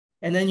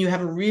and then you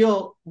have a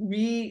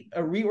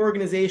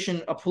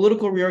reorganization, a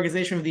political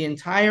reorganization of the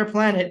entire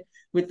planet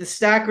with the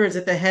stackers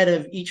at the head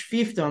of each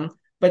fiefdom.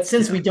 But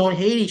since we don't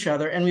hate each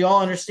other and we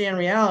all understand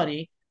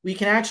reality, we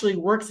can actually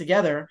work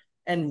together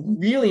and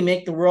really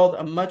make the world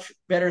a much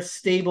better,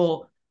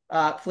 stable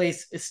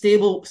place,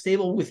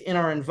 stable within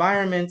our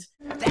environment.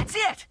 That's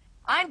it.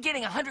 I'm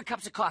getting 100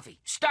 cups of coffee,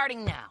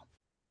 starting now.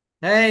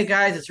 Hey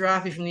guys, it's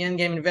Rafi from the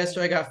Endgame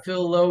Investor. I got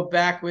Phil Lowe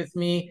back with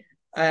me,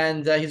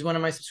 and he's one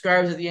of my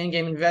subscribers at the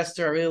Endgame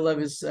Investor. I really love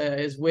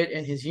his wit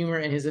and his humor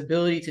and his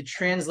ability to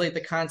translate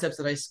the concepts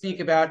that I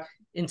speak about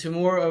into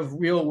more of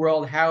real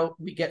world how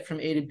we get from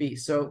A to B.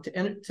 So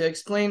to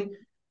explain,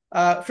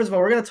 first of all,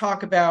 we're going to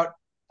talk about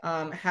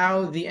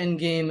how the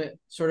Endgame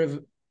sort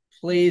of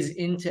plays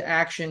into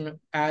action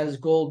as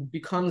gold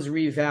becomes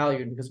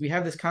revalued, because we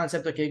have this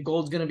concept, okay,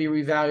 gold's going to be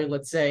revalued.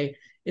 Let's say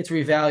it's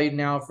revalued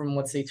now from,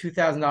 let's say,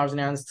 $2,000 an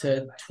ounce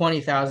to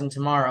 $20,000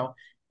 tomorrow.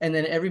 And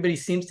then everybody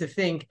seems to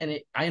think, and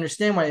I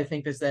understand why they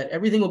think this, that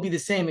everything will be the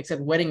same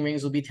except wedding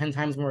rings will be 10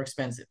 times more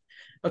expensive.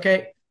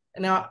 Okay.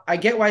 Now I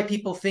get why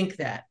people think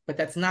that, but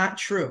that's not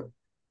true.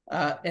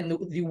 And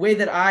the way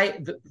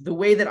that the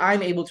way that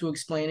I'm able to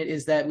explain it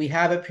is that we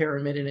have a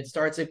pyramid and it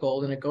starts at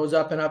gold and it goes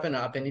up and up and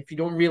up. And if you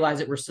don't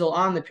realize it, we're still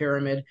on the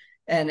pyramid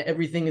and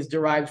everything is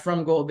derived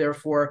from gold.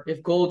 Therefore,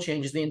 if gold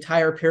changes, the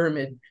entire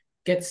pyramid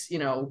gets,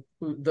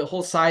 the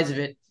whole size of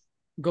it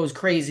goes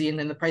crazy, and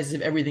then the prices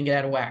of everything get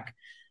out of whack.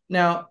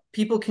 Now,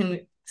 people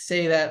can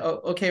say that,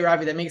 oh, okay,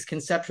 Ravi, that makes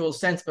conceptual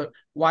sense, but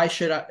why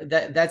should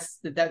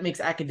that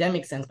makes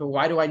academic sense, but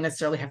why do I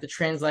necessarily have to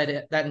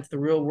translate that into the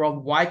real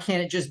world? Why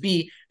can't it just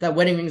be that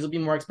wedding rings will be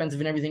more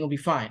expensive and everything will be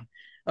fine?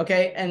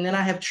 Okay, and then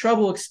I have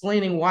trouble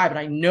explaining why, but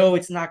I know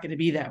it's not going to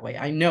be that way.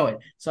 I know it.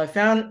 So I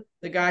found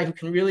the guy who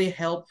can really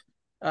help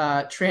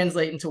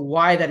translate into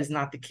why that is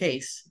not the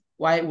case,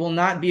 why it will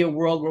not be a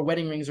world where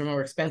wedding rings are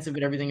more expensive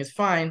but everything is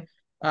fine.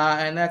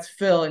 And that's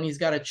Phil, and he's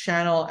got a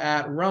channel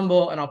at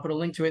Rumble, and I'll put a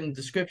link to it in the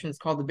description. It's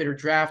called The Bitter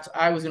Draft.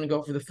 I was going to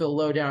go for the Phil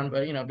Lowdown,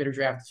 but Bitter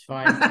Draft is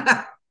fine.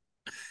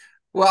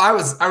 Well, I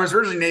was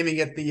originally naming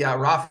it the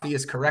Rafi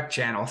is Correct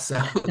channel. So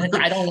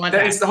I don't want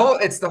that.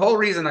 It's the whole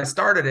reason I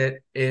started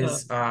it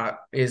is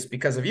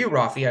because of you,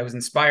 Rafi. I was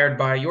inspired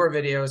by your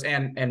videos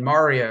and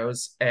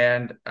Mario's,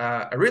 and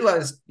I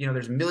realized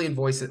there's a million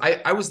voices.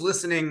 I was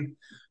listening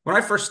when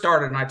I first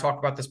started, and I talked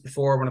about this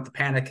before, one of the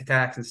panic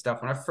attacks and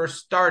stuff. When I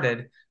first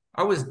started,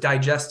 I was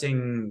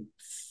digesting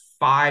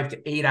 5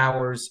 to 8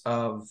 hours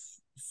of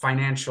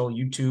financial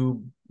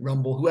YouTube,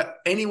 Rumble,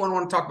 anyone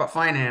want to talk about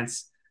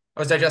finance.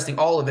 I was digesting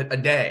all of it a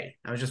day.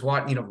 I was just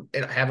watching,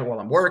 I'd have it while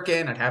I'm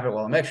working. I'd have it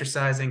while I'm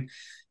exercising.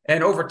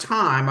 And over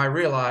time, I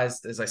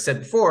realized, as I said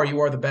before,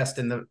 you are the best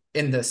in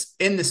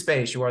the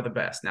space. You are the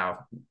best.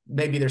 Now,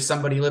 maybe there's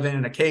somebody living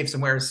in a cave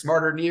somewhere who's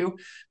smarter than you,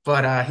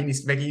 but he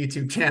needs to make a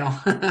YouTube channel.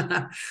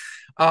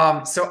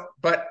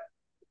 But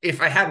if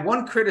I had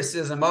one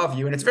criticism of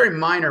you, and it's a very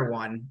minor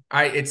one,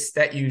 it's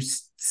that you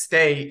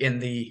stay in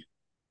the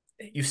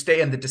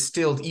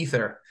distilled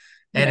ether.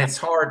 And it's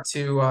hard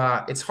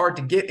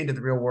to get into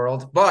the real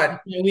world, but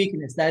that's my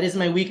weakness. That is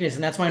my weakness,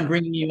 and that's why I'm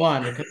bringing you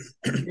on, because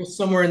you're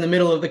somewhere in the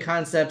middle of the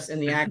concepts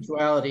and the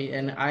actuality,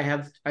 and I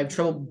have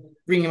trouble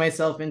bringing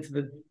myself into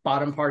the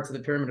bottom parts of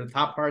the pyramid or the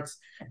top parts.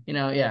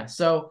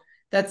 So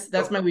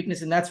that's my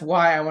weakness, and that's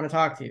why I want to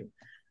talk to you.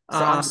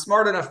 So I'm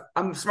smart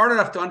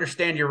enough to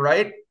understand you're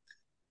right,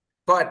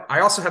 but I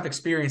also have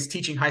experience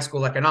teaching high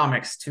school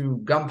economics to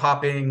gum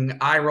popping,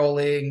 eye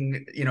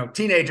rolling,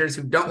 teenagers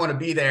who don't want to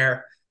be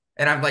there.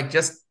 And I'm like,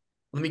 just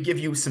let me give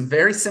you some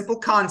very simple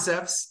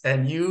concepts,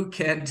 and you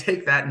can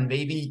take that and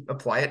maybe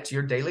apply it to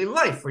your daily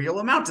life where you'll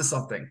amount to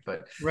something.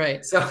 But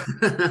right. So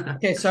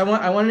okay. So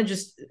I want to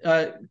just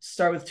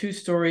start with 2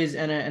 stories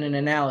and an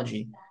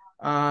analogy.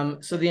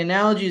 So the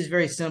analogy is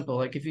very simple.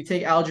 Like if you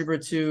take algebra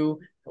 2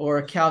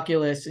 or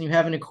calculus and you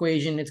have an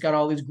equation, it's got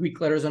all these Greek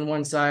letters on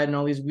one side and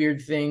all these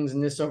weird things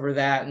and this over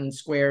that and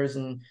squares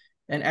and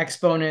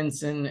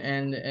exponents and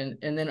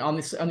then on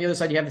the other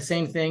side you have the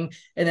same thing,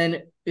 and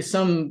then if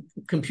some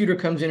computer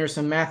comes in or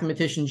some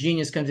mathematician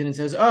genius comes in and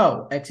says,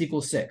 oh, x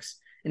equals 6,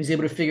 and he's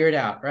able to figure it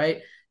out,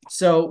 right?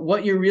 So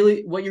what you're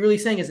really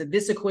saying is that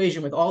this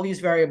equation with all these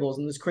variables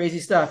and this crazy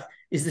stuff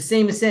is the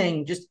same as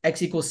saying just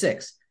x equals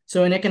 6.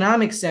 So in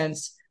economic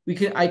sense,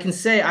 I can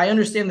say I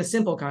understand the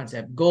simple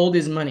concept. Gold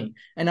is money.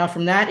 And now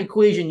from that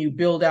equation, you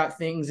build out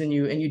things and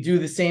you do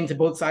the same to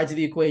both sides of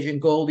the equation.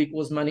 Gold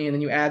equals money, and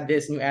then you add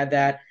this and you add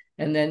that.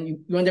 And then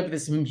you end up with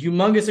this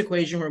humongous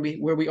equation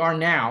where we are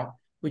now,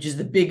 which is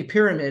the big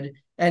pyramid.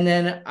 And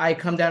then I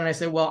come down and I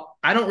say, well,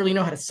 I don't really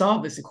know how to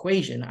solve this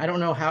equation. I don't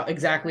know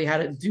exactly how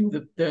to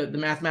do the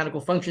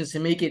mathematical functions to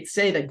make it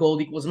say that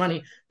gold equals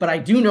money, but I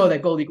do know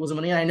that gold equals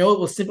money, and I know it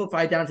will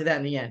simplify down to that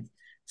in the end.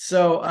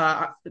 So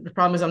the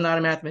problem is I'm not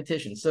a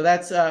mathematician. So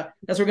that's what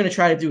we're going to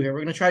try to do here.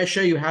 We're going to try to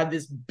show you how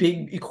this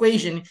big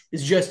equation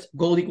is just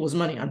gold equals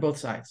money on both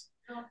sides.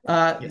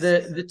 Yes.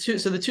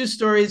 The 2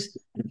 stories.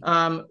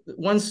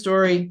 One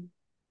story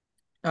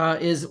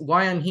is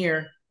why I'm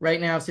here right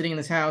now, sitting in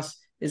this house,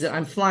 is that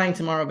I'm flying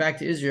tomorrow back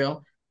to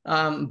Israel.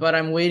 but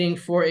I'm waiting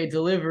for a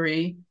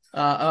delivery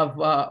of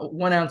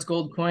 1 ounce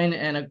gold coin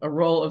and a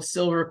roll of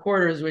silver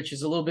quarters, which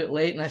is a little bit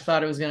late. And I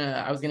thought I was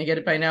gonna get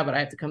it by now, but I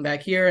have to come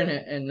back here,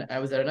 and I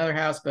was at another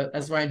house. But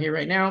that's why I'm here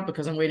right now,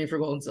 because I'm waiting for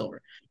gold and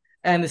silver.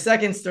 And the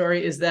second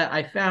story is that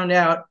I found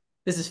out,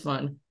 this is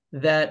fun,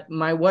 that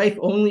my wife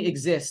only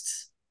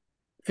exists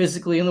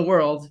physically in the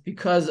world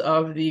because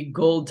of the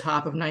gold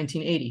top of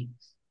 1980.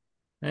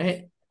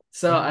 Right.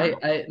 So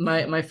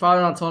my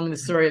father-in-law told me the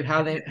story of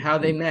how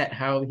they met,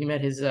 how he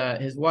met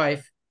his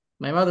wife,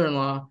 my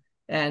mother-in-law,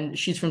 and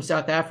she's from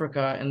South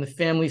Africa, and the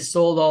family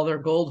sold all their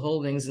gold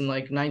holdings in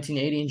like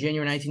 1980, in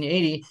January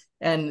 1980,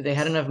 and they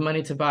had enough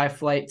money to buy a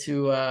flight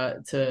to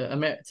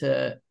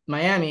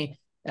Miami,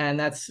 and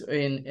that's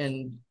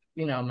in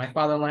my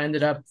father-in-law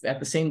ended up at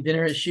the same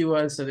dinner as she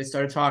was, so they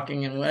started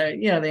talking, and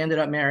they ended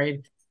up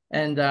married,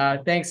 and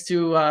thanks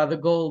to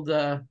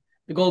the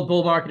gold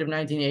bull market of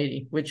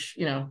 1980, which,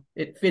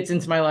 it fits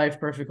into my life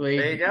perfectly.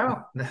 There you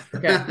go.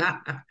 Okay.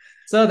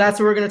 So that's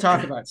what we're going to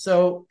talk about.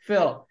 So,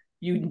 Phil,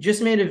 you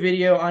just made a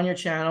video on your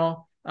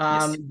channel.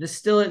 Yes.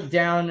 Distill it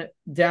down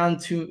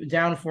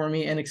for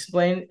me and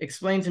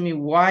explain to me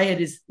why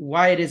it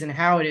is and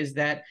how it is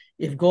that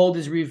if gold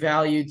is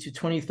revalued to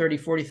 $20,000,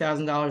 $30,000,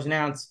 $40,000 an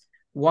ounce,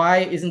 why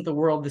isn't the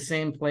world the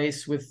same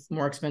place with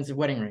more expensive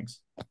wedding rings?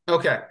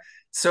 Okay.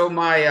 So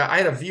I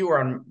had a viewer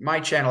on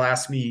my channel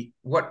ask me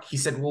he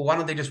said, well, why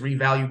don't they just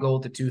revalue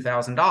gold to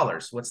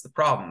 $2,000? What's the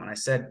problem? And I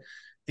said,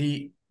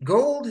 the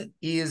gold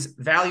is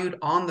valued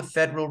on the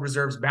Federal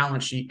Reserve's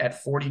balance sheet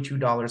at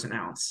 $42 an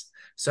ounce.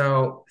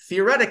 So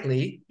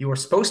theoretically, you are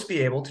supposed to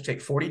be able to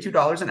take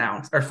 $42 an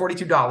ounce, or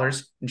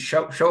 $42, and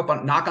show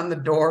up knock on the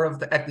door of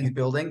the Eccles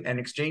building and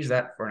exchange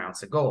that for an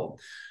ounce of gold.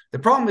 The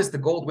problem is the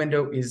gold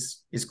window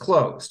is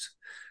closed.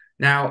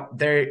 Now,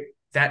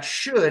 that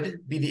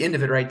should be the end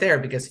of it right there,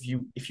 because if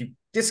you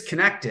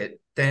disconnect it,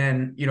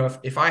 then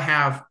if I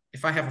have a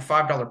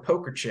 $5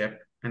 poker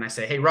chip and I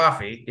say, hey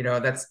Rafi,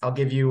 I'll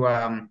give you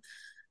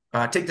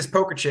take this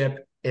poker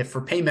chip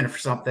for payment for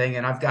something,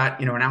 and I've got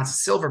an ounce of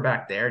silver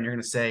back there, and you're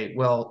going to say,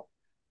 well,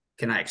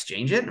 can I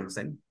exchange it? And I'm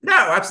saying, no,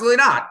 absolutely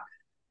not.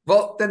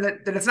 Well, then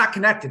it's not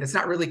connected. It's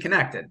not really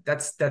connected.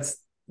 That's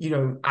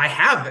I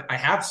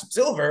have some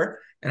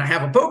silver and I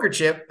have a poker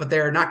chip, but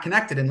they're not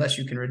connected unless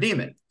you can redeem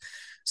it.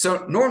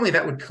 So normally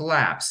that would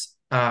collapse,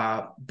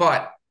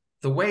 but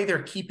the way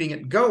they're keeping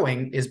it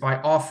going is by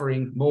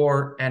offering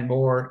more and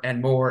more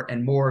and more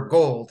and more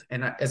gold.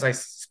 And as I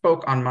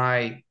spoke on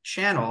my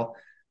channel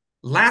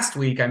last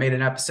week, I made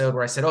an episode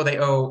where I said, oh, they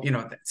owe,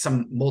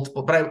 some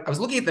multiple, but I was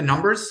looking at the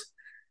numbers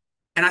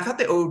and I thought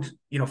they owed,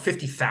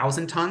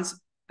 50,000 tons.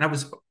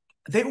 And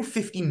they owe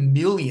 50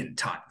 million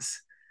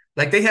tons.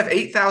 Like they have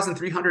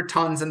 8,300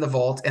 tons in the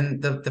vault, and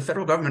the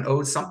federal government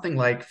owes something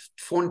like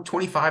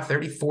 25,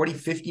 30, 40,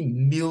 50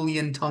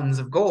 million tons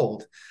of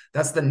gold.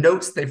 That's the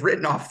notes they've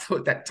written off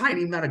that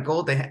tiny amount of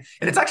gold they have.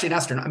 And it's actually an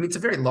astronaut. I mean, it's a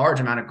very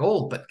large amount of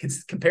gold, but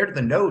compared to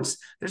the notes,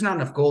 there's not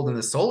enough gold in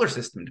the solar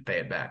system to pay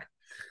it back.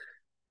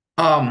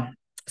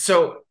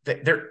 So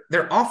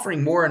they're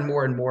offering more and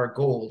more and more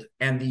gold,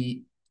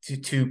 and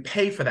to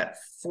pay for that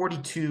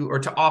 42, or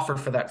to offer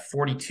for that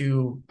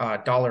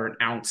 $42 an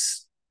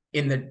ounce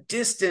in the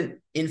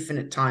distant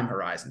infinite time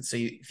horizon. So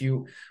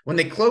when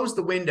they close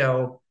the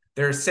window,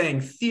 they're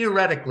saying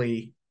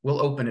theoretically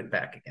we'll open it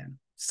back again.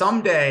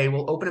 Someday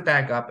we'll open it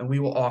back up and we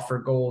will offer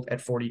gold at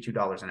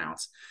 $42 an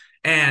ounce.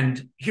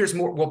 And here's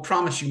more. We'll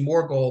promise you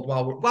more gold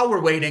while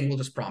we're waiting. We'll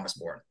just promise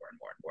more and more and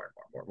more and more and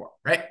more and more,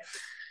 right?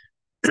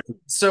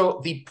 So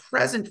the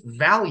present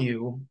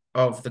value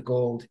of the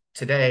gold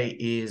today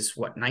is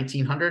what,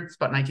 1,900? It's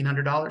about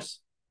 $1,900.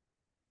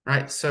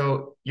 Right.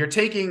 So you're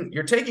taking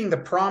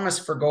the promise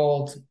for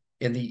gold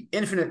in the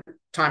infinite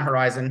time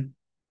horizon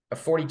of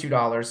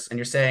 $42, and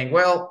you're saying,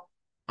 well,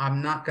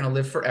 I'm not going to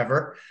live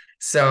forever,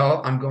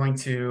 so I'm going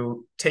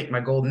to take my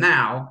gold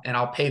now and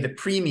I'll pay the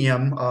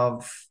premium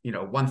of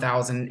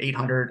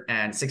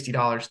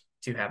 $1,860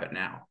 to have it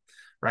now,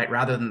 right?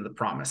 Rather than the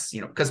promise,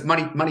 because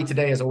money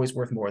today is always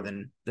worth more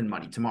than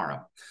money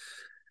tomorrow.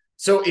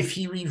 So if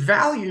he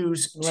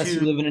revalues, unless you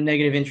live in a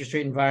negative interest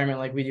rate environment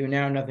like we do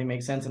now, nothing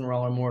makes sense and we're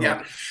all immortal.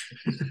 Yeah,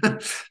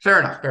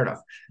 fair enough.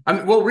 I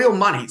mean, well, real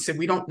money. So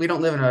we don't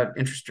live in an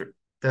interest rate.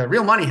 The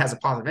real money has a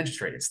positive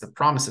interest rate. It's the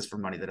promises for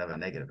money that have a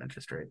negative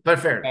interest rate. But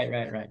fair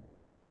enough. Right.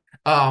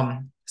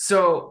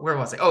 So where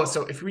was I? Oh,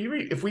 so if we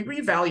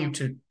revalue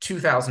to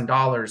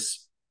 $2,000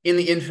 in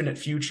the infinite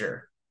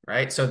future,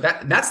 right? So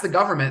that's the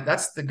government.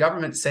 That's the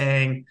government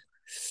saying,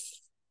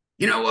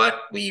 you know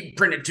what? We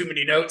printed too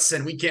many notes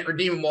and we can't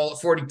redeem them all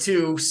at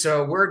 42.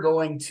 So we're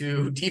going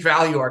to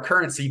devalue our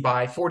currency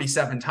by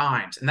 47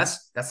 times. And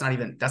that's not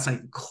even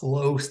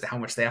close to how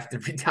much they have to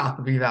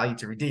revalue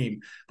to redeem.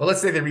 But let's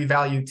say they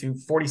revalue to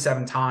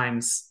 47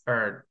 times,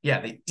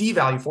 they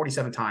devalue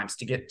 47 times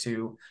to get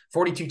to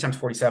 42 times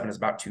 47 is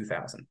about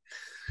 2,000.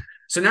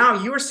 So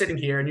now you are sitting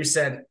here and you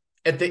said,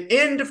 at the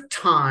end of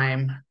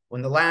time,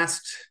 when the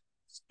last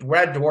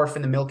red dwarf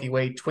in the Milky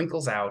Way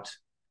twinkles out,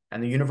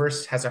 and the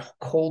universe has a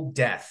cold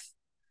death,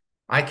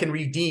 I can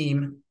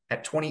redeem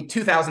at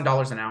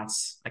 $22,000 an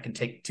ounce. I can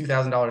take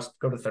 $2,000,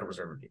 go to the Federal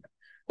Reserve and keep it.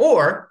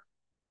 Or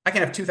I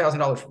can have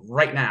 $2,000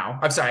 right now.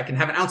 I'm sorry, I can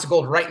have an ounce of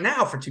gold right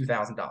now for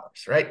 $2,000,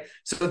 right?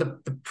 So the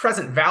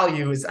present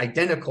value is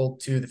identical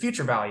to the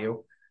future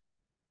value.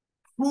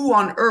 Who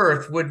on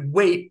earth would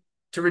wait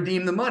to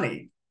redeem the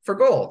money for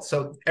gold?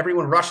 So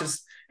everyone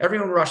rushes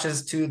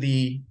to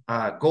the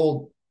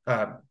gold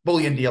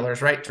bullion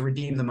dealers, right, to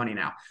redeem the money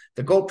now.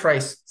 The gold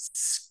price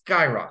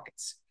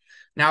skyrockets.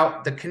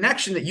 Now, the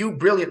connection that you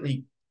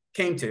brilliantly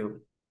came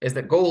to is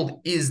that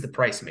gold is the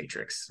price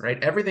matrix,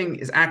 right? Everything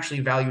is actually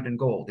valued in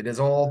gold. It is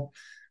all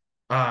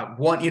and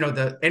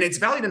it's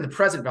valued in the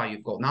present value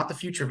of gold, not the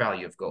future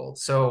value of gold.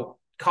 So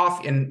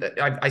coffee, and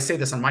I say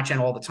this on my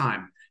channel all the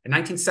time. In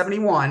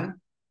 1971,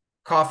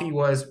 coffee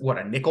was what,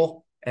 a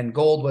nickel, and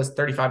gold was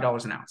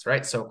 $35 an ounce,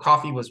 right? So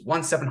coffee was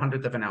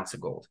 1/700th of an ounce of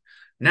gold.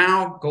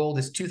 Now gold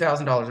is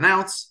 $2,000 an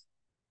ounce,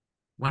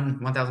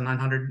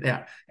 1,900,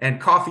 yeah.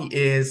 And coffee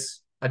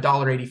is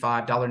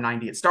 $1.85,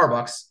 $1.90 at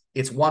Starbucks.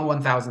 It's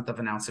 1/1000th of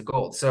an ounce of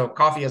gold. So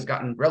coffee has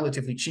gotten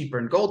relatively cheaper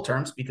in gold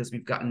terms because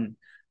we've gotten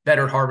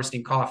better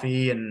harvesting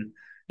coffee and,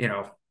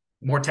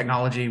 more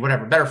technology,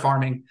 whatever, better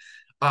farming.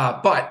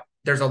 But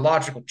there's a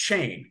logical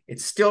chain.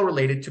 It's still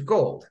related to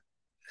gold.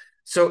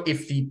 So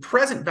if the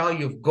present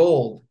value of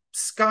gold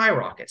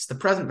skyrockets, the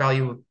present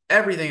value of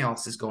everything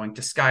else is going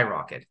to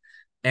skyrocket.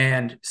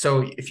 And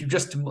so if you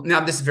just, now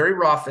this is very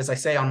rough, as I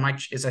said on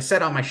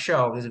my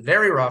show, this is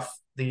very rough.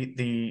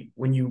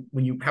 When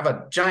you have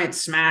a giant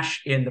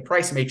smash in the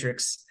price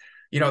matrix,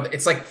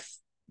 it's like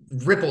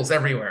ripples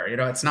everywhere.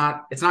 It's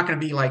not going to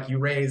be like you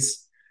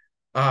raise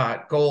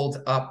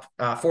gold up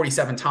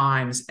 47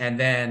 times and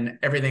then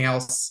everything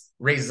else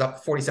raises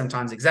up 47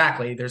 times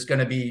exactly. There's going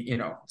to be,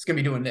 it's going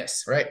to be doing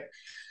this, right?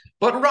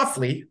 But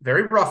roughly,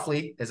 very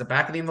roughly, as a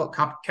back of the envelope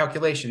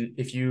calculation,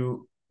 if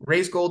you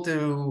raise gold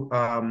to,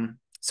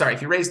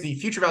 if you raise the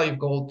future value of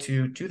gold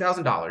to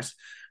 $2,000,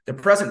 the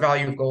present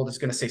value of gold is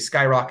going to say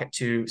skyrocket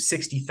to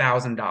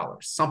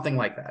 $60,000, something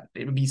like that.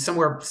 It would be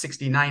somewhere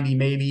 60, 90,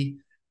 maybe.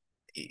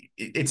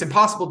 It's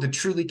impossible to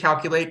truly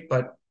calculate,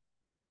 but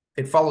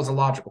it follows a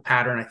logical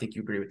pattern. I think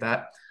you agree with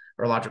that,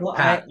 or a logical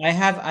pattern. I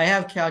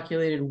have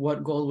calculated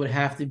what gold would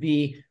have to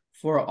be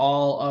for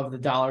all of the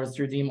dollars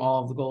to redeem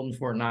all of the gold in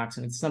Fort Knox,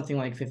 and it's something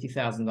like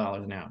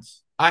 $50,000 an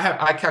ounce.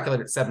 I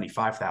calculated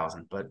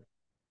 75,000, but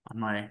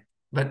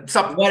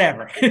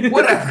whatever.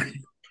 Whatever.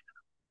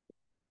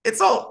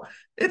 It's all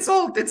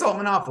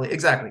monopoly.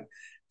 Exactly.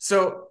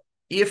 So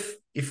if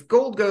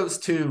gold goes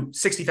to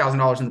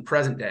 $60,000 in the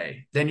present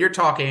day, then you're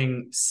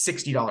talking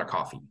 $60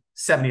 coffee,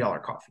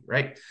 $70 coffee,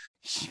 right?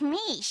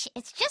 Shmeesh,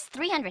 it's just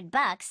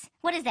 $300.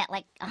 What is that,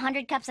 like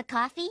 100 cups of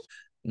coffee?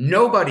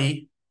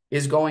 Nobody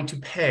is going to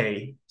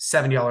pay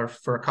 $70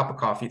 for a cup of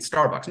coffee at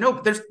Starbucks.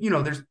 No,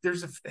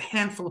 there's a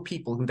handful of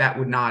people who that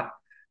would not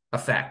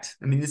affect.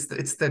 I mean, it's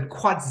the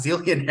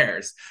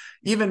quadzillionaires.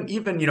 Even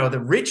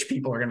the rich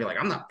people are gonna be like,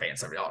 I'm not paying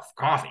 $70 for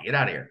coffee. Get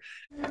out of here.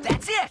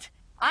 That's it.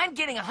 I'm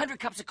getting 100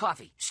 cups of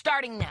coffee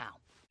starting now.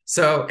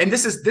 So, and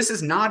this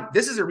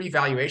is a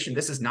revaluation.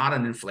 This is not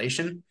an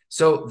inflation.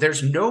 So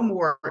there's no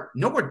more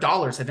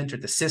dollars have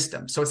entered the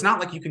system. So it's not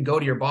like you can go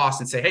to your boss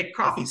and say, hey,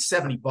 coffee's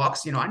 $70.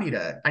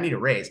 I need a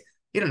raise.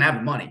 He doesn't have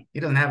the money. He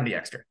doesn't have any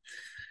extra.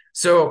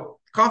 So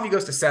coffee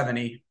goes to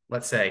 70,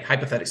 let's say,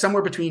 hypothetically,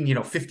 somewhere between,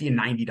 $50 and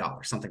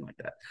 $90, something like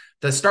that.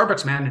 The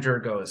Starbucks manager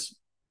goes,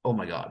 oh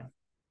my God,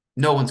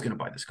 no one's going to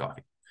buy this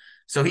coffee.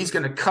 So he's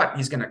going to cut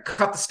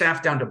the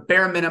staff down to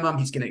bare minimum.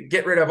 He's going to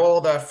get rid of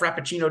all the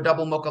Frappuccino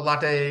double mocha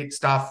latte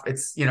stuff.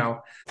 It's,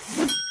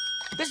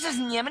 This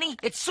isn't Yemeni,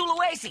 it's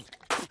Sulawesi.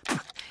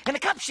 And the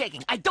cup's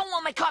shaking. I don't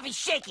want my coffee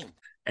shaking.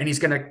 And he's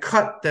going to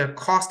cut the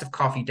cost of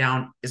coffee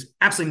down as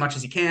absolutely much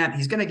as he can.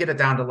 He's going to get it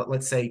down to,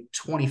 let's say,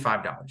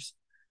 $25.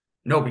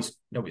 Nobody's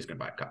going to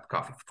buy a cup of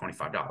coffee for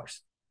 $25,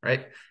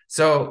 right?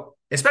 So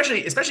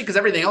especially because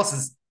everything else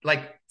is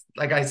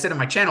like I said in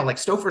my channel, like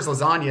Stouffer's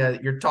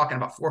lasagna, you're talking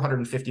about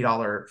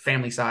 $450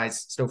 family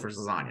size Stouffer's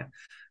lasagna,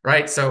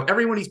 right? So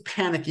everybody's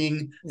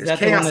panicking. Is that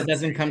the one that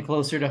doesn't come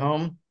closer to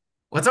home?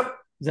 What's up?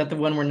 Is that the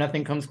one where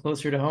nothing comes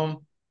closer to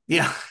home?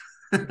 Yeah.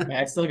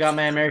 I still got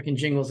my American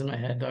jingles in my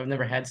head, though I've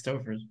never had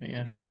Stouffer's, but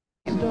yeah.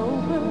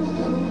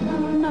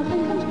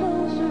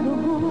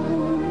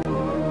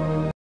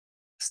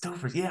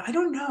 Stouffer's, yeah, I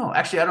don't know.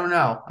 Actually, I don't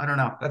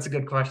know. That's a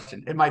good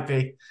question. It might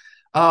be.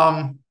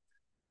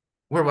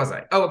 Where was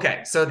I? Oh,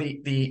 okay. So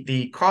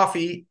the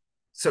coffee.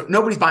 So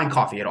nobody's buying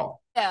coffee at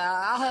all.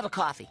 Yeah, I'll have a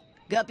coffee.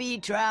 Guppy,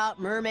 trout,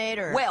 mermaid,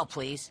 or... Whale,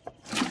 please.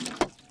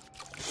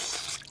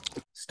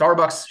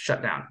 Starbucks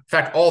shut down. In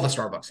fact, all the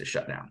Starbucks is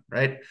shut down,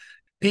 right?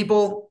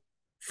 People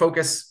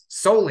focus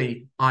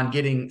solely on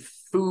getting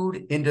food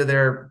into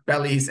their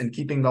bellies and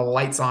keeping the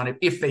lights on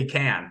if they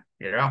can,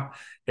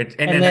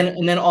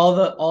 and then all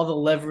the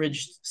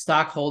leveraged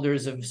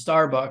stockholders of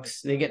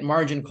Starbucks, they get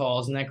margin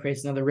calls, and that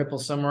creates another ripple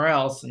somewhere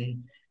else.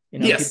 And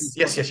yes.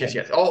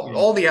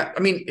 All the, I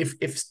mean, if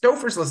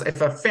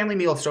a family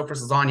meal of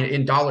Stouffer's lasagna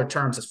in dollar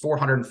terms is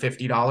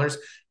 $450,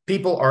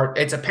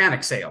 it's a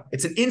panic sale.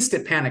 It's an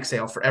instant panic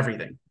sale for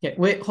everything. Okay,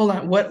 wait, hold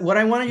on. What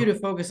I wanted you to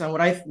focus on,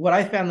 what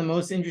I found the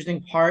most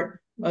interesting part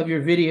of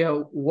your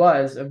video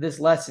of this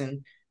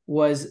lesson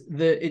was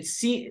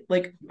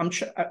like I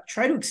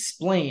try to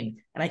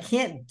explain, and I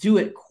can't do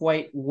it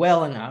quite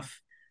well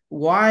enough,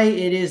 why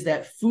it is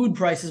that food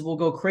prices will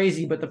go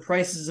crazy, but the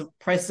prices of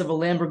a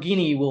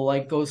Lamborghini will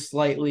like go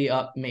slightly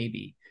up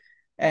maybe.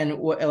 And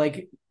what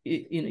like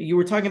you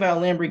were talking about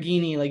a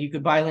Lamborghini, like you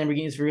could buy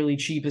Lamborghinis for really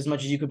cheap, as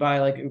much as you could buy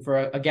like for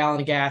a gallon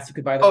of gas, you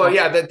could buy the Oh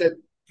yeah,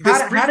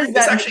 how does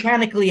that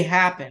mechanically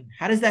happen?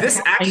 How does that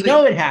happen? I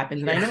know it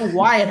happens, and I know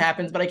why it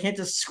happens, but I can't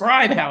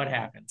describe how it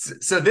happens.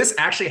 So this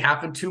actually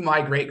happened to my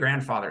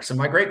great-grandfather. So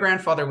my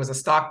great-grandfather was a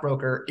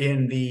stockbroker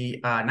in the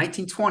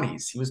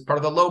 1920s. He was part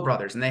of the Lowe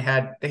brothers, and they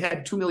had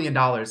 $2 million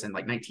in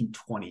like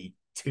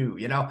 1922,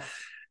 you know.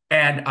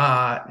 And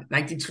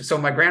so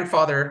my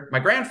grandfather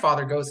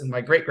goes with my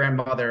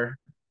great-grandmother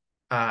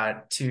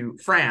to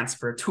France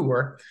for a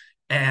tour.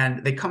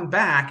 And they come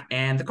back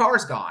and the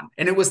car's gone.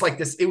 And it was like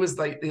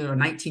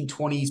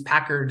 1920s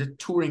Packard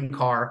touring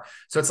car.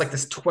 So it's like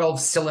this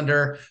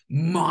 12-cylinder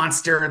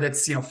monster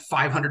that's, $500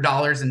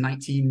 in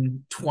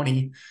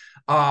 1920.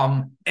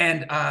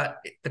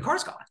 The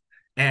car's gone.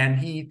 And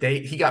he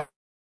got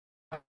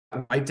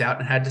wiped out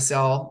and had to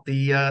sell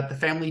the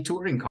family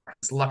touring car,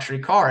 this luxury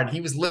car. And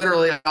he was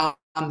literally on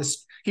the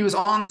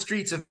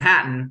streets of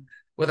Manhattan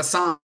with a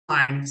sign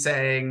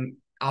saying,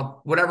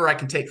 whatever I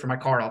can take for my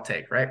car, I'll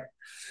take, right?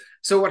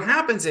 So what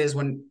happens is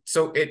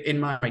in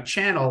my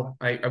channel,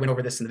 I went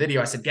over this in the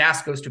video. I said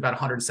gas goes to about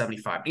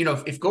 175.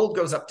 If gold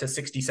goes up to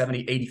 60,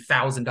 70,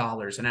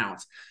 $80,000 an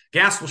ounce,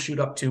 gas will shoot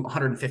up to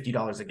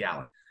 $150 a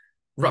gallon,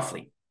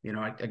 roughly.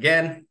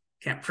 Again,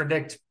 can't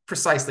predict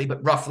precisely,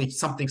 but roughly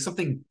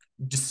something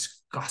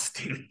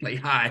disgustingly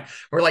high,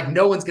 where like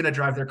no one's going to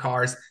drive their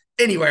cars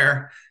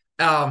anywhere.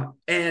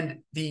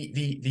 And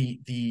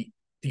the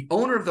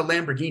owner of the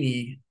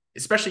Lamborghini,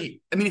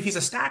 especially, if he's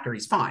a stacker,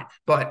 he's fine.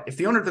 But if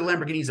the owner of the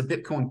Lamborghini is a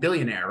Bitcoin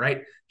billionaire,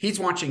 right? He's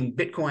watching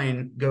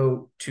Bitcoin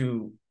go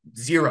to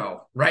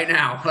zero right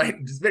now. Like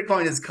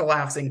Bitcoin is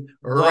collapsing.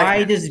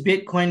 Why does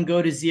Bitcoin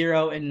go to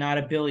zero and not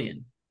a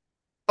billion?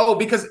 Oh,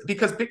 because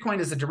Bitcoin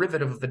is a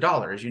derivative of the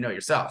dollar, as you know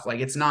yourself. Like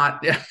it's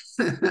not.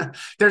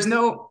 There's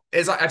no.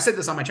 As I've said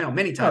this on my channel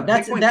many times.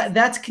 No,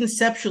 that's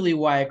conceptually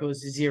why it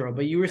goes to zero.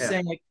 But you were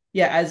saying like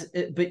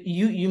but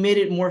you made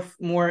it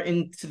more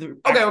into the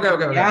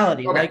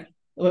reality. Okay. Like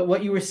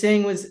what you were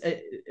saying was,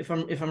 if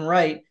I'm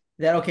right,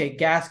 that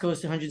gas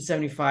goes to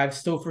 175,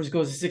 Stouffer's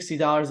goes to $60 a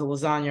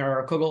lasagna or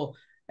a kugel,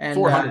 and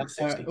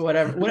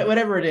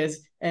whatever it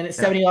is, and it's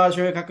 $70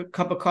 for a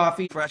cup of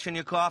coffee. Fresh in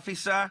your coffee,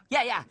 sir?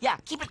 Yeah.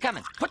 Keep it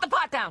coming. Put the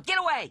pot down. Get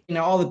away.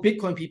 All the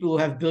Bitcoin people who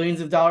have billions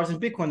of dollars in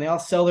Bitcoin, they all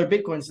sell their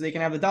Bitcoin so they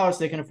can have the dollars,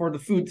 so they can afford the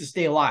food to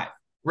stay alive.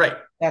 Right.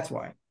 That's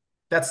why.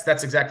 That's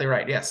exactly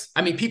right. Yes.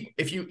 People,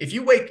 if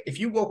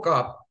you woke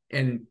up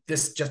and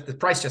the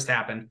price just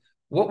happened,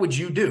 what would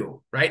you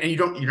do? Right. And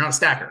you're not a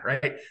stacker,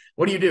 right?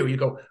 What do? You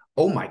go,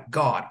 oh my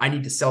God, I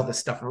need to sell this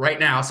stuff right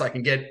now so I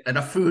can get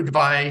enough food to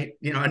buy,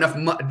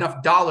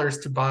 enough dollars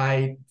to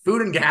buy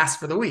food and gas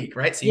for the week.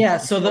 Right. So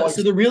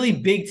the really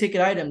big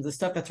ticket items, the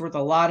stuff that's worth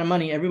a lot of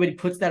money, everybody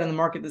puts that in the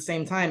market at the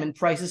same time, and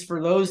prices for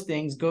those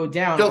things go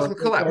down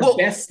or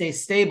best stay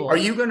stable. Are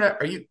you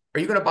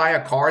gonna buy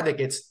a car that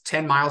gets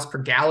 10 miles per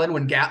gallon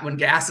when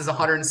gas is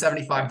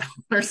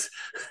 $175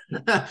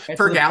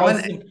 per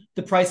gallon?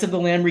 The price of the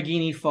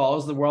Lamborghini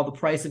falls, while the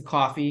price of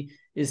coffee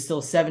is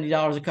still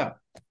 $70 a cup.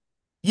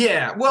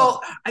 Yeah,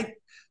 well,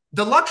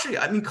 the luxury,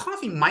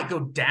 coffee might go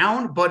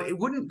down, but it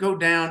wouldn't go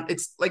down.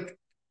 It's like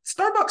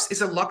Starbucks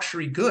is a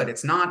luxury good.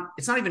 It's not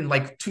even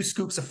like 2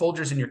 scoops of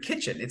Folgers in your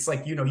kitchen. It's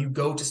like, you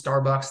go to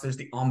Starbucks, there's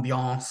the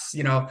ambiance,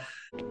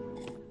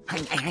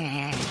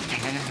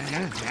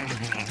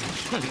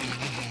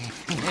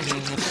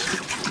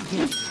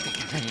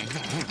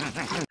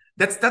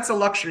 That's a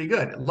luxury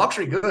good.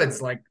 Luxury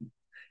goods, like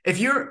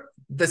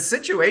the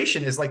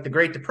situation is like the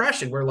Great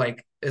Depression, where,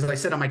 like, as I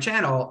said on my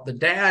channel, the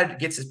dad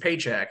gets his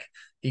paycheck.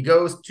 He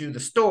goes to the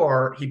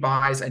store. He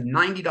buys a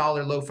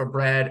 $90 loaf of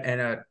bread and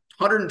a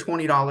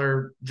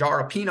 $120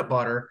 jar of peanut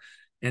butter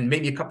and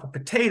maybe a couple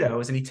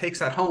potatoes, and he takes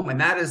that home. And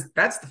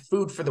that's the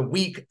food for the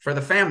week for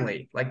the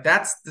family. Like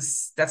that's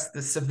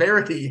the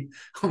severity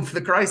of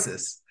the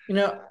crisis.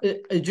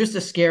 Just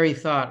a scary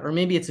thought, or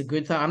maybe it's a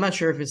good thought. I'm not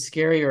sure if it's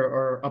scary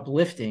or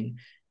uplifting.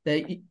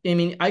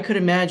 I could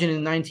imagine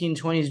in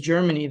 1920s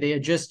Germany, they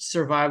had just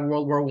survived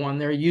World War I.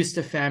 They're used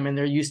to famine.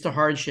 They're used to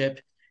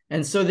hardship.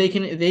 And so they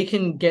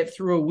can get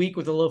through a week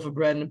with a loaf of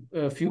bread and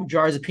a few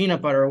jars of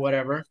peanut butter or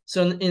whatever.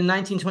 So in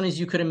 1920s,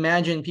 you could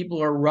imagine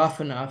people are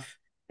rough enough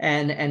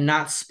and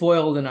not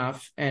spoiled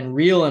enough and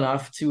real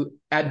enough to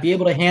be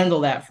able to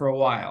handle that for a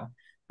while.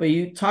 But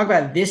you talk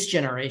about this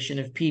generation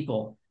of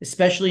people,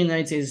 especially in the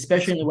United States,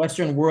 especially in the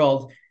Western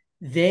world,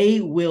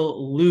 they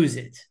will lose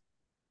it.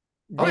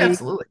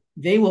 Absolutely.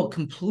 They will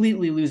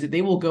completely lose it.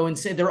 They will go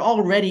insane. They're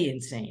already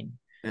insane.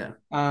 Yeah.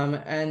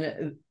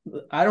 And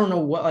I don't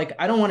know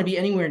I don't want to be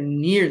anywhere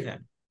near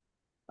them.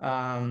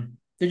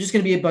 They're just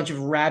going to be a bunch of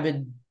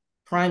rabid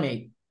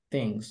primate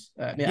things.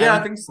 Yeah,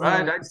 I think so. I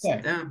don't know what to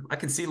say. Yeah, I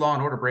can see Law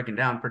and Order breaking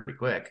down pretty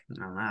quick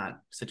on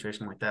that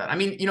situation like that. I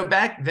mean,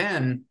 back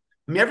then,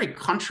 I mean, every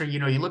country, you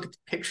look at the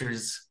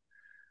pictures,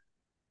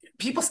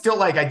 people still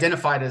like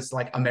identified as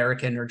like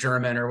American or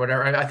German or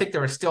whatever. I think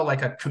there was still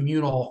like a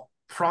communal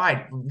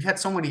pride. We've had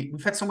so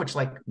much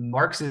like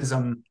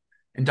Marxism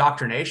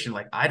indoctrination.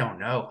 Like, I don't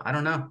know.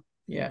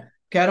 Yeah.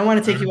 Okay, I don't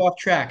want to take you off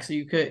track. So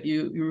you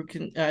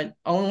can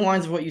along the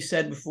lines of what you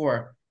said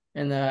before,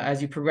 and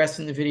as you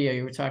progressed in the video,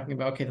 you were talking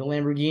about, okay, the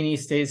Lamborghini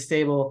stays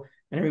stable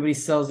and everybody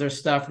sells their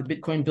stuff. The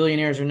Bitcoin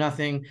billionaires are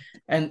nothing,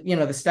 and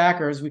the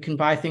stackers, we can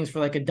buy things for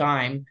like a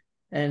dime.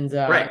 And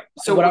right.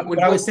 So what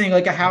I was saying,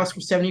 like a house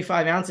for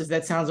 75 ounces,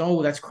 that sounds,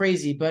 oh, that's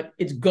crazy, but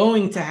it's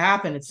going to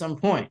happen at some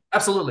point.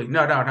 Absolutely,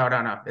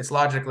 no. It's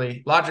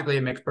logically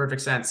it makes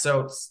perfect sense.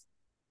 So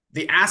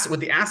the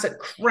asset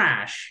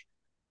crash,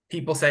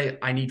 people say,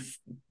 I need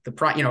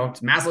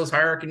it's Maslow's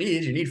hierarchy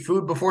needs. You need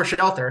food before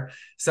shelter.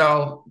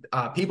 So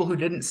people who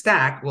didn't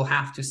stack will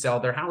have to sell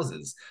their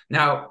houses.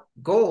 Now,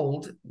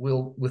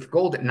 with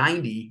gold at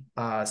 90,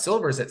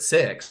 silver's at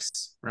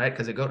 6, right?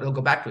 Because it'll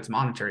go back to its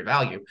monetary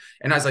value.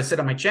 And as I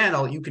said on my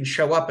channel, you can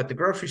show up at the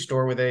grocery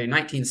store with a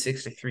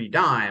 1963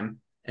 dime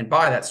and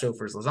buy that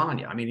Stouffer's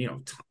lasagna. I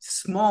mean,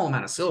 small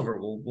amount of silver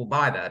will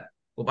buy that.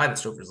 We'll buy the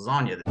Stouffer's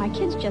lasagna. My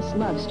kids just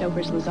love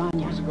Stouffer's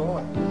lasagna. How's it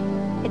going?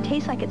 It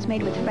tastes like it's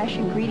made with fresh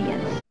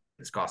ingredients.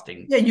 It's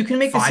costing. Yeah, you can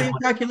make the same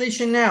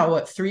calculation now.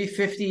 What,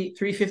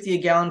 $3.50 a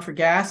gallon for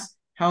gas?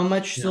 How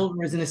much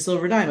silver is in a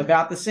silver dime?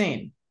 About the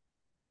same.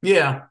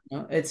 Yeah,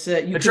 it's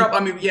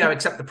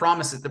except the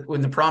promises.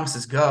 When the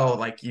promises go,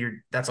 like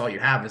that's all you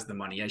have is the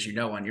money, as you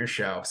know on your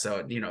show.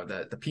 So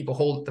the people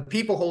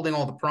holding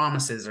all the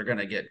promises are going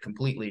to get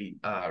completely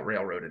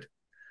railroaded.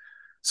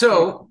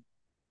 So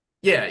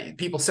yeah,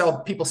 people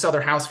sell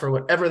their house for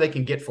whatever they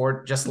can get for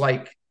it, just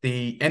like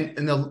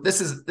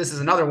this is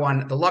another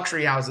one. The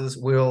luxury houses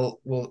they'll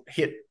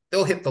hit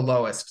the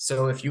lowest.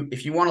 So if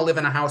you want to live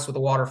in a house with a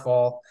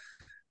waterfall,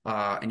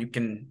 and you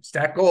can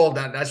stack gold,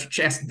 that's your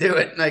chance to do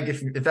it. Like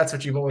if that's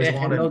what you've always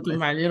wanted. Hello to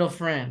my little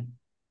friend.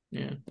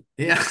 Yeah,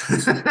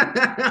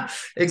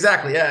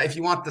 exactly. Yeah, if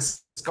you want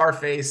the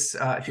Scarface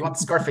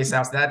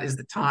house, that is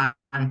the time.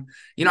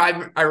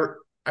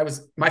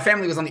 My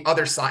family was on the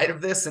other side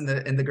of this in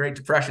the Great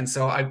Depression,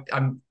 so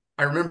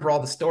I remember all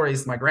the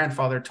stories my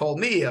grandfather told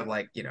me of,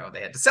 like, they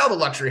had to sell the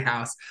luxury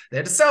house, they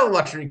had to sell the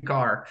luxury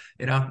car,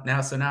 now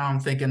I'm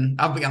thinking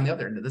I'll be on the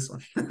other end of this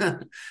one.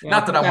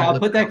 Not that I'll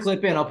put that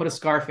clip in. I'll put a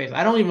Scarface.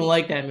 I don't even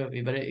like that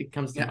movie, but it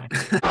comes to mind.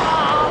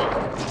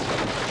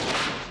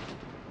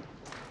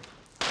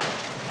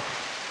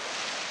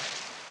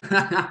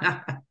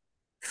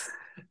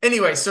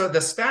 Anyway, so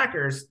the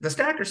stackers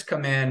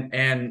come in,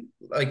 and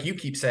like you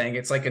keep saying,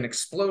 it's like an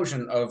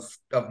explosion of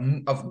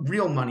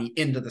real money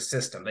into the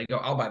system. They go,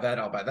 I'll buy that,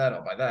 I'll buy that,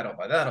 I'll buy that, I'll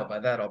buy that, I'll buy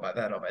that, I'll buy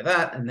that, I'll buy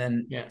that. And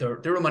then the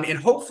real money, and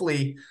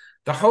hopefully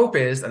the hope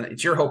is, and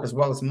it's your hope as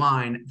well as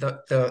mine,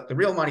 the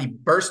real money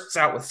bursts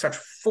out with such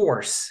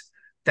force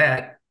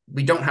that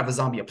we don't have a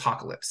zombie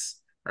apocalypse,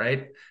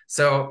 right?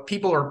 So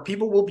people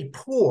will be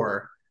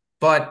poor,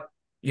 but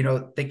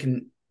they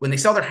can, when they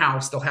sell their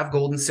house, they'll have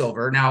gold and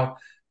silver. Now,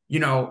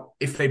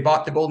 if they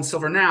bought the gold and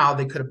silver now,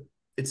 they could have,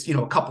 it's, a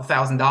couple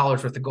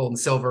 $1,000s worth of gold and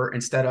silver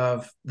instead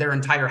of their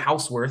entire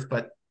house worth.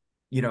 But,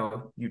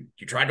 you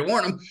tried to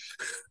warn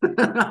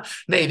them,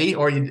 maybe,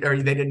 or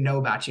they didn't know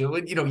about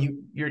you.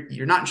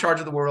 You're not in charge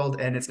of the world,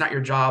 and it's not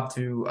your job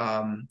to,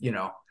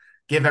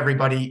 give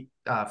everybody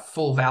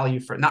full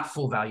value for, not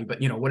full value,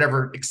 but,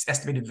 whatever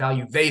estimated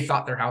value they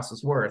thought their house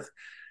was worth.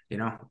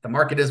 The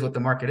market is what the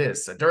market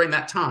is. So during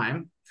that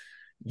time,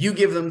 you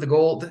give them the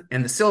gold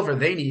and the silver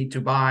they need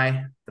to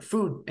buy the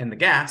food and the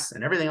gas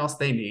and everything else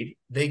they need.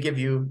 They give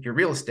you your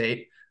real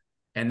estate,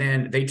 and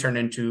then they turn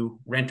into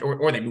rent,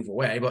 or they move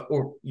away,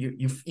 or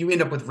you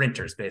end up with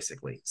renters,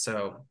 basically.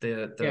 So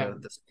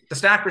the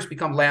stackers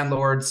become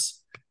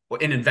landlords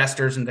and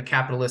investors, and the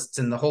capitalists,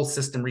 and the whole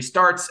system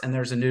restarts. And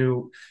there's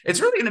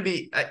it's really going to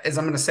be, as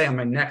I'm going to say on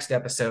my next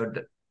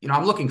episode, I'm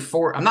not looking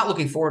forward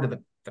to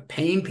the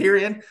pain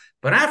period,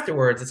 but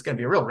afterwards it's going to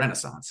be a real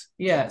renaissance.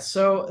 Yeah,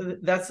 so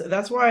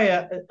that's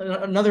why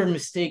another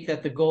mistake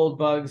that the gold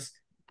bugs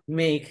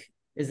make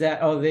is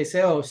that they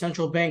say,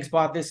 central banks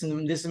bought this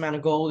and this amount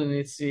of gold, and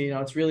it's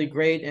it's really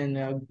great, and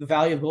the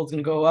value of gold is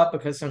going to go up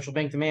because central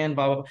bank demand,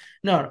 blah blah blah.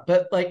 No,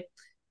 but like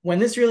when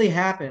this really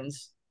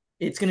happens,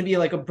 it's going to be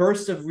like a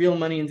burst of real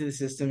money into the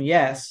system.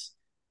 Yes,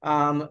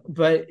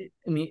 but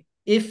I mean,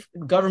 if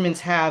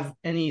governments have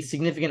any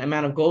significant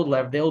amount of gold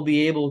left, they'll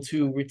be able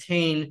to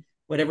retain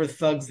whatever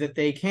thugs that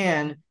they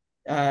can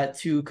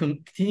to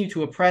continue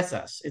to oppress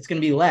us. It's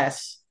going to be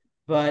less,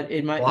 but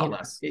it might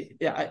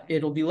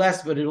it'll be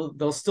less, but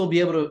they'll still be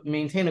able to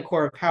maintain a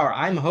core of power.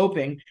 I'm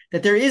hoping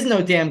that there is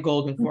no damn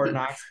gold in Fort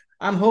Knox.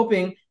 I'm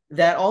hoping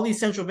that all these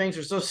central banks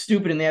are so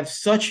stupid and they have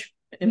such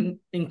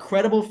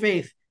incredible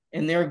faith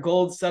in their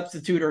gold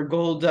substitute or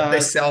gold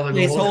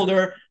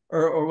placeholder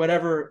or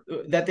whatever,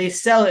 that they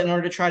sell it in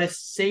order to try to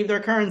save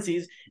their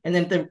currencies, and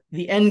then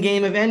the end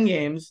game of end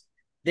games,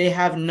 they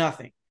have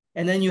nothing.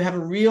 and then you have a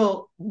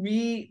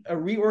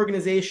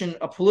reorganization,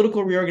 a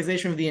political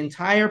reorganization of the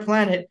entire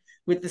planet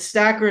with the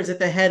stackers at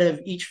the head of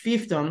each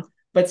fiefdom.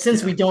 But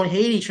since we don't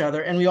hate each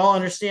other and we all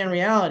understand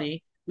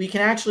reality, we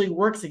can actually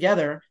work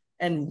together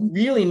and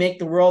really make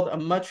the world a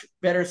much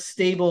better,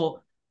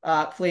 stable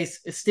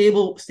place,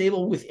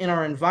 stable within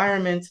our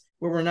environment,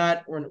 where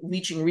we're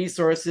leaching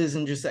resources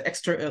and just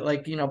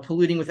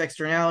polluting with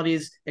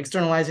externalities,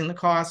 externalizing the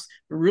costs.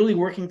 We're really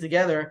working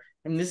together.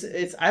 And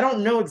I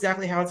don't know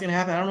exactly how it's going to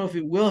happen. I don't know if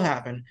it will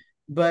happen,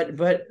 but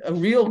a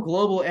real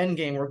global end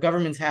game where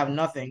governments have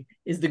nothing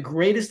is the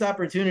greatest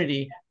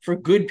opportunity for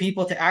good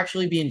people to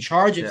actually be in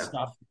charge of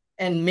stuff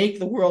and make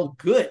the world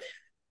good.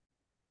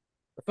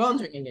 The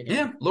phone's ringing again.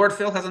 Yeah, Lord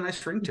Phil has a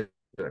nice ring to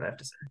it, I have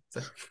to say.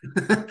 So.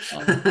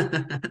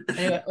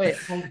 Anyway, wait.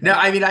 No,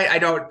 I mean, I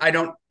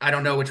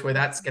don't know which way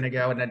that's going to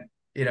go, and then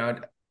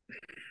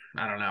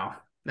I don't know.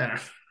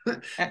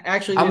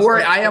 Actually, I'm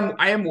worried.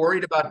 I am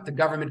worried about the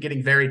government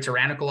getting very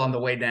tyrannical on the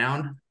way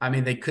down. I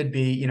mean, they could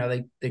be,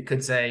 they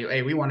could say,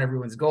 "Hey, we want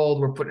everyone's gold.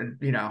 We're putting,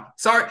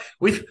 sorry,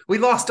 we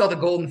lost all the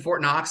gold in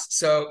Fort Knox,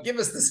 so give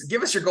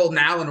us your gold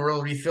now, and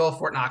we'll refill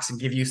Fort Knox and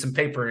give you some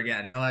paper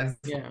again."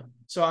 Yeah.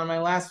 So on my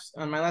last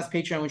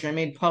Patreon, which I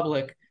made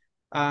public,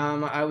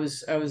 I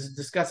was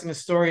discussing a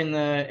story in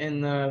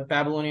the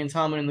Babylonian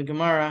Talmud and the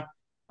Gemara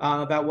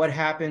about what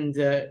happened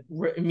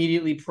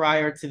immediately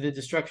prior to the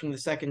destruction of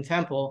the Second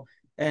Temple.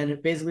 And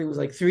it basically was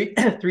like three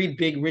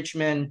big rich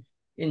men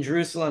in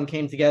Jerusalem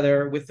came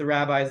together with the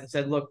rabbis and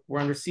said, "Look, we're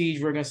under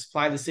siege. We're going to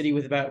supply the city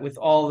with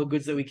all the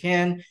goods that we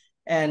can."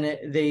 And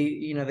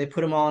they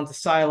put them all into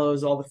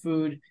silos, all the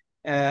food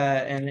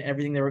and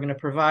everything they were going to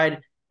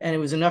provide, and it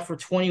was enough for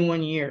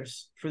 21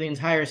 years for the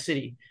entire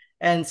city.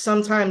 And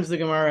sometimes the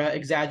Gemara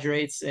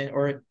exaggerates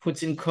or it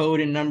puts in code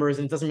and numbers,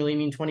 and it doesn't really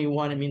mean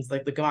 21. It means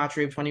like the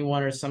gematria of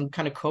 21 or some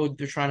kind of code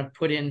they're trying to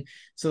put in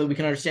so that we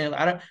can understand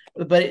it.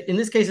 But in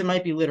this case, it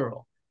might be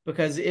literal,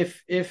 because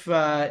if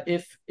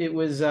it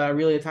was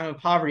really a time of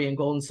poverty and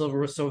gold and silver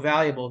was so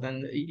valuable,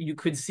 then you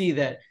could see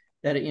that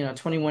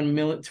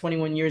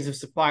 21 years of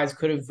supplies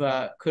could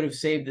have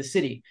saved the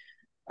city.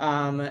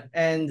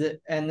 And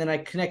then I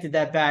connected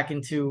that back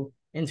into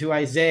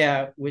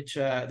Isaiah, which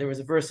there was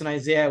a verse in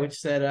Isaiah which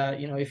said,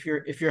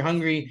 if you're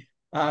hungry,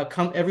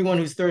 come, everyone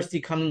who's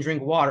thirsty, come and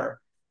drink water.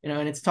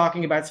 And it's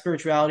talking about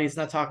spirituality. It's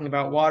not talking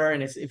about water.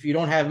 And it's, if you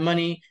don't have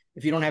money,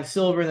 if you don't have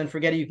silver, then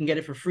forget it. You can get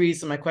it for free.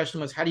 So my question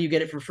was, how do you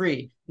get it for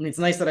free? And it's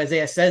nice that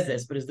Isaiah says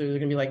this, but is there going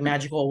to be like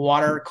magical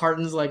water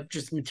cartons, like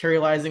just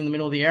materializing in the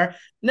middle of the air?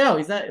 No,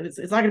 he's not. It's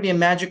not going to be a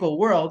magical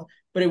world,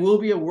 but it will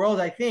be a world,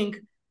 I think,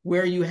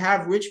 where you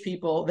have rich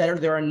people there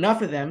are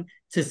enough of them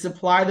to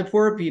supply the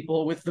poor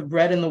people with the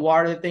bread and the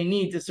water that they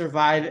need to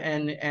survive.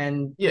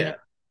 And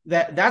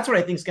that's what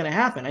I think is going to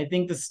happen. I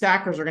think the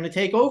stackers are going to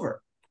take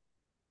over.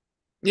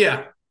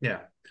 Yeah.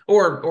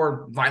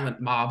 Or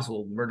violent mobs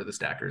will murder the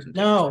stackers.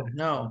 No.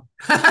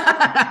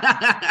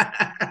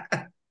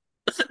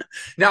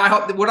 Now, I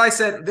hope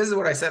this is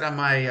what I said on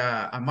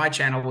my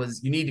channel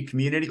was, you need a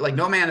community. Like,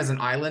 no man is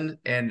an island.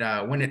 And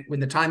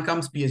when the time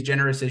comes, be as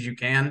generous as you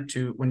can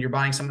when you're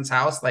buying someone's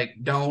house. Like,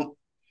 don't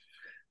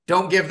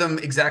give them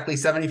exactly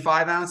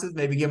 75 ounces,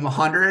 maybe give them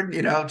 100,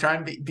 try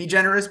and be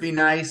generous, be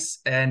nice,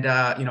 and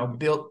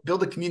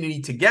build a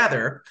community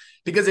together.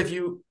 Because if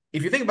you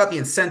think about the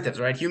incentives,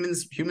 right?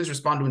 Humans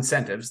respond to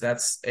incentives.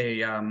 That's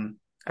an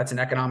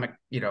economic,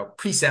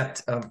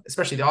 precept of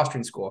especially the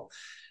Austrian school.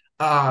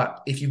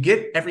 If you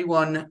get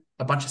everyone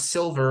a bunch of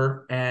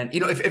silver, and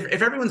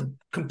if everyone's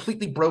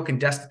completely broke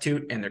and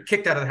destitute and they're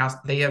kicked out of the house,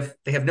 they have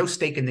no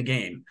stake in the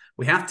game.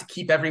 We have to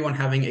keep everyone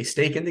having a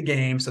stake in the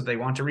game. So they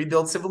want to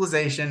rebuild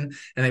civilization,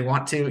 and they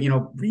want to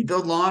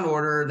rebuild law and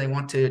order. They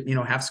want to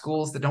have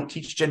schools that don't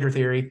teach gender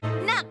theory.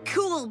 Not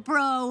cool,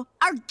 bro.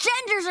 Our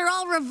genders are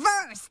all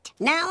reversed.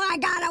 Now I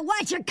got a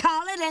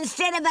whatchamacallit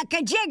instead of a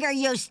kajigger,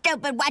 you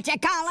stupid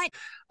whatchamacallit.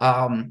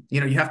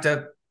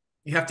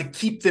 You have to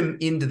keep them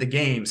into the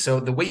game. So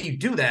the way you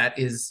do that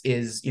is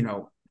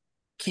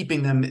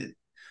keeping them,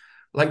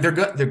 like, they're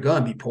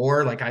gonna be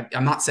poor. Like,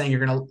 I'm not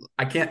saying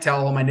I can't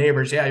tell all my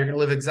neighbors, yeah, you're gonna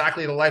live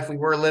exactly the life we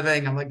were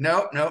living. I'm like,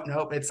 nope.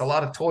 It's a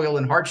lot of toil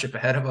and hardship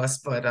ahead of us.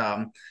 But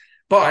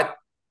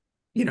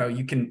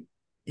you can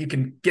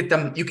get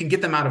them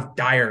out of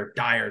dire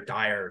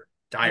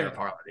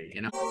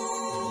poverty.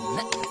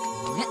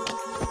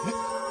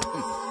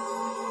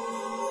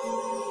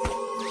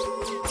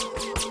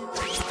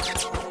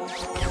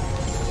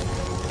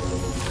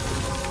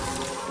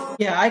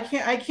 Yeah, I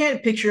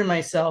can't picture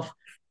myself,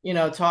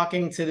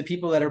 talking to the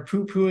people that are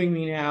poo-pooing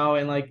me now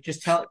and like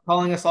just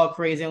calling us all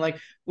crazy. And like,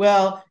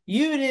 well,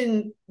 you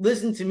didn't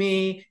listen to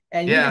me,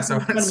 and you didn't listen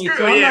to me,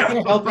 so I'm not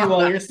going to help you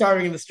while you're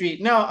starving in the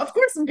street. No, of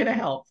course I'm going to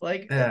help.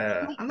 Like,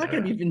 I'm not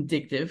going to be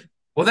vindictive.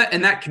 Well,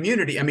 that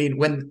community. I mean,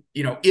 when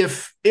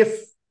if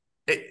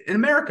in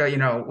America,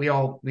 we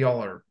all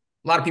are.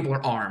 A lot of people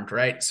are armed,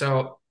 right?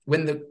 So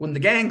when the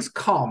gangs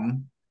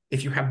come,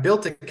 if you have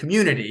built a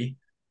community,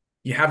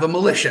 you have a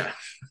militia.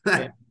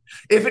 Yeah.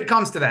 If it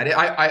comes to that,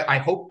 I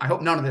hope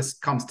none of this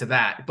comes to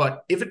that.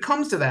 But if it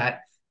comes to that,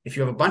 if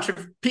you have a bunch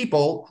of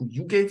people who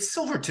you gave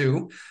silver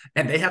to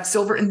and they have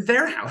silver in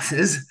their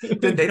houses,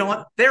 then they don't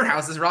want their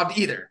houses robbed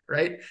either,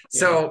 right? Yeah.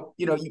 So,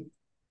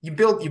 you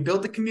build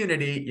the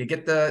community, you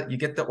get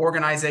the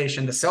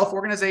organization, the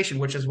self-organization,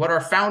 which is what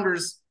our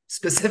founders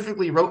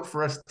specifically wrote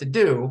for us to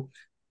do.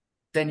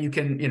 Then you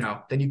can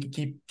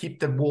keep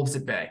the wolves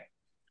at bay.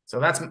 So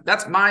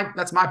that's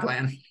my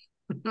plan.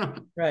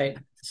 Right.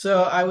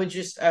 So I would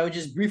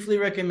just briefly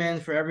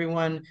recommend for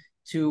everyone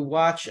to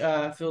watch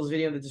Phil's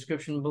video in the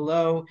description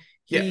below.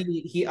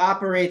 He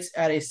operates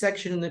at a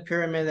section in the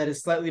pyramid that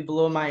is slightly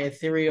below my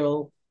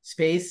ethereal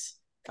space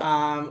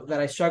that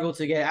I struggle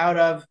to get out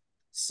of.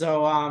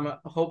 So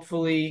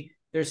hopefully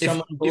there's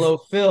someone below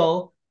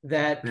Phil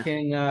that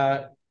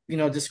can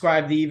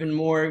describe the even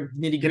more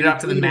nitty-gritty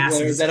to the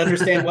masses that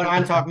understand what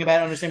I'm talking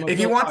about, understand what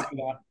Phil's talking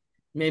about.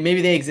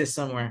 Maybe they exist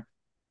somewhere.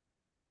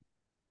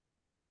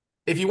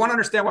 If you want to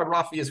understand why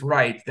Rafi is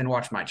right, then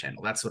watch my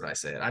channel. That's what I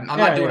said. I'm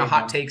not doing a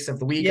hot takes of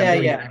the week.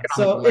 Yeah.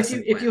 So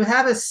if you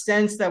have a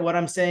sense that what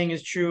I'm saying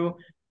is true,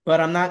 but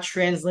I'm not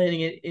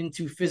translating it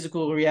into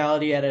physical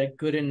reality at a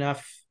good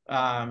enough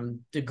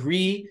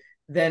degree,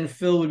 then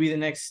Phil would be the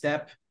next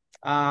step.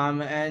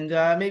 And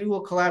maybe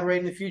we'll collaborate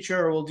in the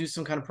future, or we'll do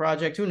some kind of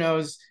project. Who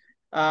knows?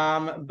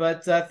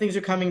 But things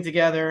are coming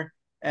together,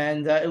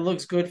 and it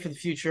looks good for the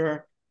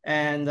future.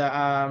 And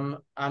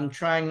I'm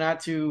trying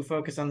not to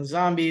focus on the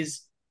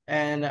zombies.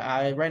 And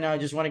right now I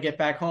just want to get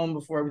back home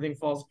before everything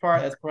falls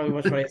apart. That's probably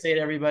what I say to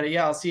everybody.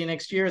 Yeah, I'll see you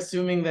next year,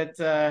 assuming that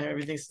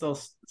everything's still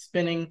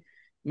spinning.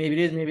 Maybe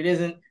it is, maybe it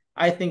isn't.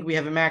 I think we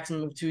have a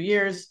maximum of 2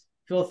 years.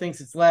 Phil thinks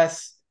it's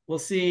less. We'll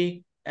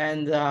see.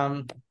 And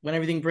when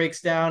everything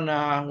breaks down,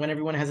 when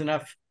everyone has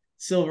enough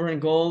silver and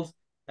gold,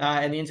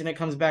 and the internet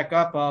comes back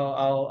up,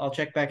 I'll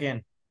check back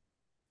in.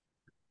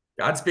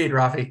 Godspeed,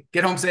 Rafi.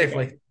 Get home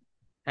safely.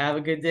 Have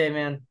a good day,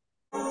 man.